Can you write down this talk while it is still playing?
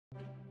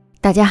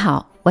大家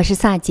好，我是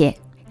萨姐。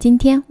今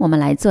天我们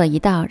来做一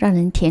道让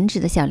人甜指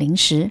的小零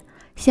食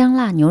——香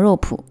辣牛肉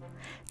脯。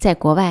在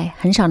国外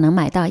很少能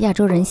买到亚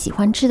洲人喜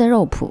欢吃的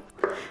肉脯，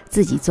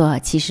自己做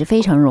其实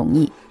非常容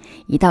易。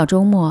一到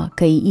周末，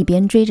可以一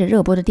边追着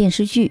热播的电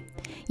视剧，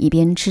一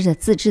边吃着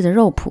自制的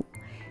肉脯，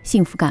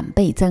幸福感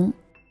倍增。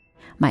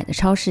买的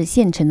超市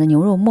现成的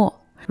牛肉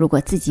末，如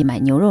果自己买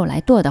牛肉来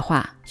剁的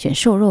话，选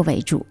瘦肉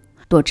为主。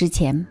剁之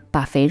前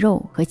把肥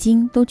肉和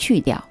筋都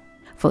去掉，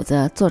否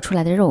则做出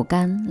来的肉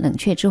干冷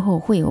却之后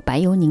会有白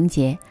油凝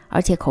结，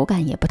而且口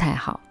感也不太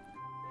好。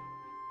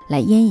来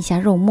腌一下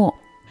肉末，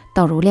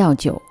倒入料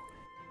酒、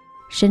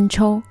生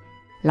抽、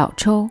老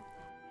抽、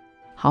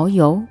蚝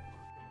油、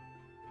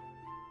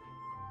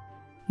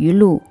鱼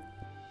露、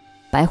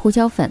白胡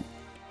椒粉。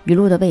鱼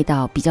露的味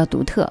道比较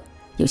独特，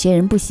有些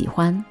人不喜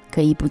欢，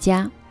可以不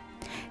加。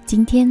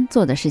今天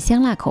做的是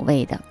香辣口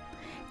味的，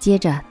接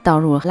着倒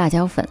入辣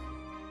椒粉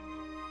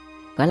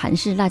和韩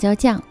式辣椒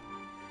酱。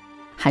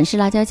韩式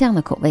辣椒酱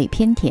的口味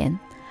偏甜，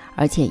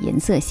而且颜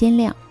色鲜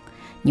亮，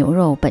牛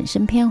肉本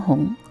身偏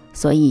红，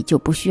所以就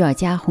不需要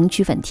加红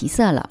曲粉提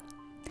色了。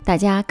大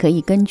家可以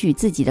根据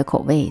自己的口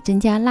味增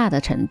加辣的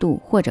程度，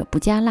或者不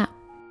加辣。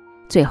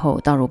最后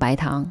倒入白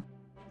糖。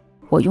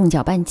我用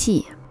搅拌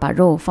器把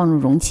肉放入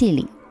容器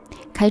里，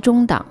开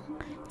中档，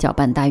搅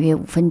拌大约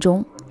5分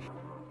钟。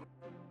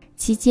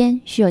期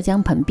间需要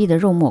将盆壁的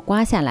肉末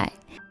刮下来，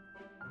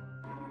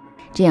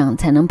这样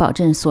才能保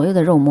证所有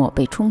的肉末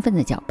被充分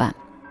的搅拌。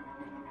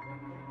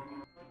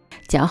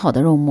搅好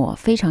的肉末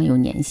非常有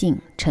粘性，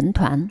成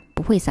团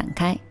不会散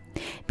开，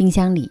冰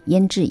箱里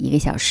腌制1个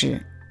小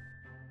时。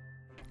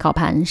烤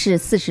盘是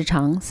40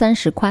长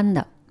30宽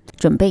的，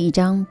准备一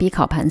张比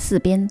烤盘4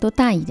边都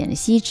大一点的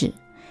锡纸，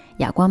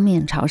哑光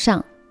面朝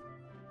上，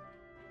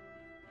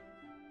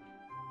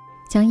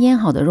将腌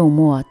好的肉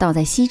末倒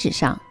在锡纸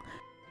上，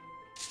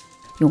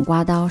用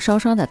刮刀稍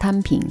稍的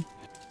摊平，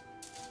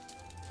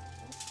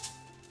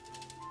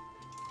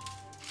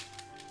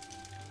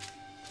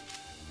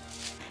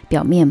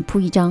表面铺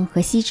一张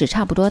和锡纸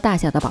差不多大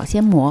小的保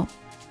鲜膜，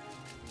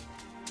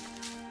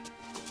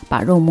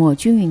把肉末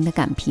均匀的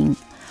擀平，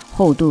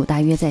厚度大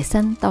约在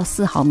3到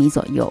4毫米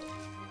左右。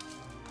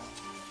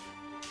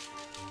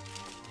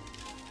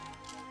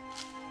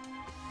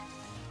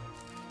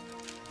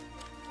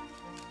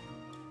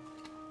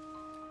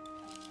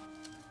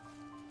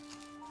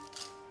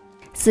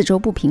四周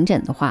不平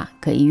整的话，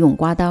可以用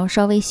刮刀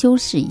稍微修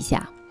饰一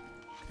下。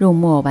肉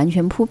末完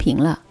全铺平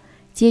了，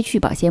揭去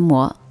保鲜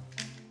膜，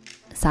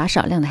撒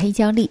少量的黑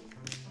椒粒。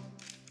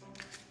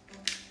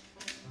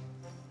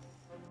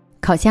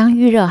烤箱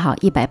预热好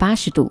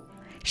180度，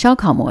烧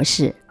烤模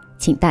式，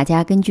请大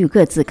家根据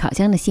各自烤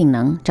箱的性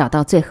能找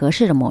到最合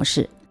适的模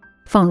式。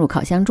放入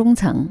烤箱中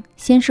层，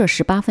先设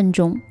18分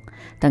钟，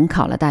等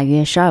烤了大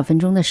约12分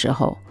钟的时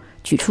候，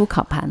取出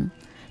烤盘，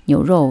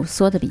牛肉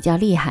缩得比较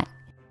厉害，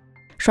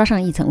刷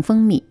上一层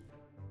蜂蜜，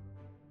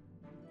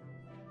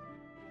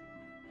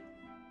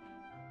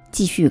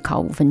继续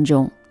烤5分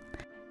钟。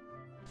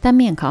单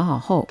面烤好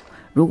后，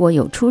如果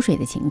有出水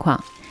的情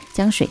况，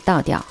将水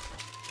倒掉，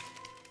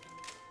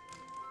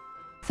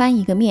翻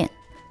一个面，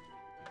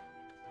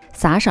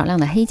撒少量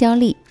的黑椒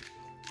粒，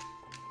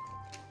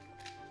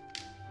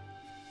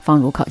放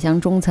入烤箱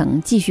中层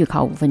继续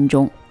烤5分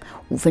钟。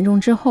5分钟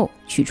之后，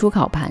取出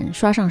烤盘，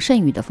刷上剩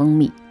余的蜂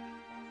蜜，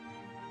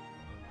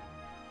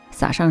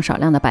撒上少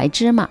量的白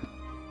芝麻，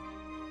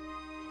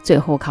最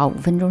后烤5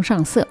分钟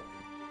上色。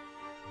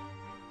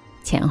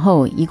前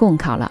后一共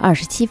烤了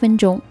27分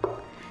钟。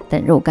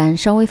等肉干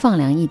稍微放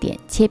凉一点，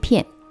切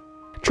片。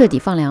彻底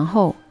放凉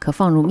后，可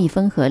放入密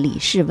封盒里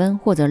室温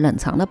或者冷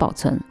藏的保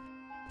存。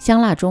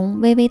香辣中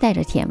微微带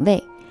着甜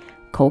味，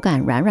口感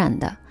软软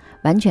的，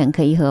完全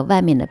可以和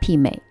外面的媲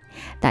美。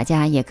大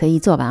家也可以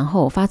做完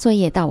后发作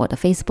业到我的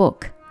Facebook。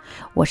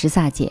我是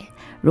萨姐，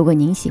如果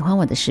您喜欢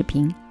我的视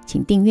频，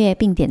请订阅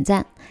并点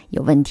赞，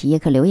有问题也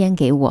可留言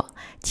给我。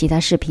其他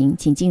视频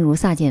请进入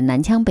萨姐的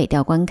南腔北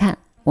调观看。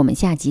我们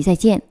下集再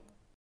见。